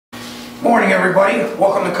Morning everybody,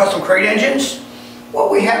 welcome to Custom Crate Engines.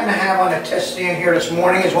 What we happen to have on the test stand here this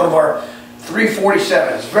morning is one of our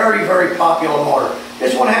 347s. Very popular motor.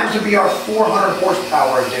 This one happens to be our 400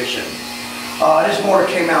 horsepower edition. This motor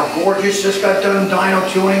came out gorgeous. Just got done dyno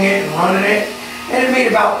tuning it and running it. And it made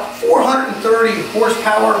about 430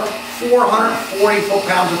 horsepower, 440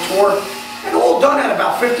 foot-pounds of torque. And all done at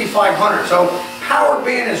about 5,500. So power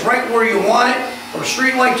band is right where you want it, from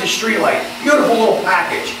street light to street light. Beautiful little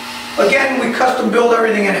package. Again, we custom build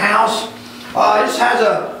everything in-house. This has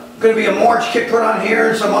going to be a March kit put on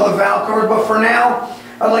here and some other valve covers, but for now,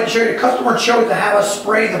 I'd like to show you the customer chose to have us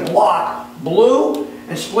spray the block blue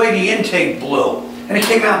and spray the intake blue. And it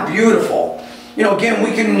came out beautiful. You know, again,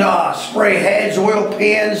 we can spray heads, oil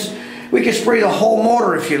pans, we can spray the whole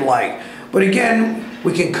motor if you'd like. But again,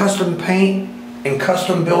 we can custom paint and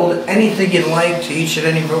custom build anything you'd like to each and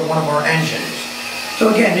any one of our engines. So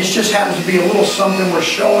again, this just happens to be a little something we're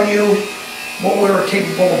showing you what we're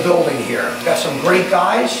capable of building here. We've got some great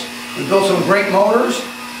guys. We built some great motors.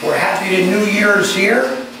 We're happy the new year is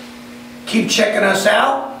here. Keep checking us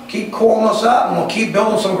out. Keep calling us up and we'll keep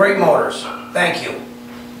building some great motors. Thank you.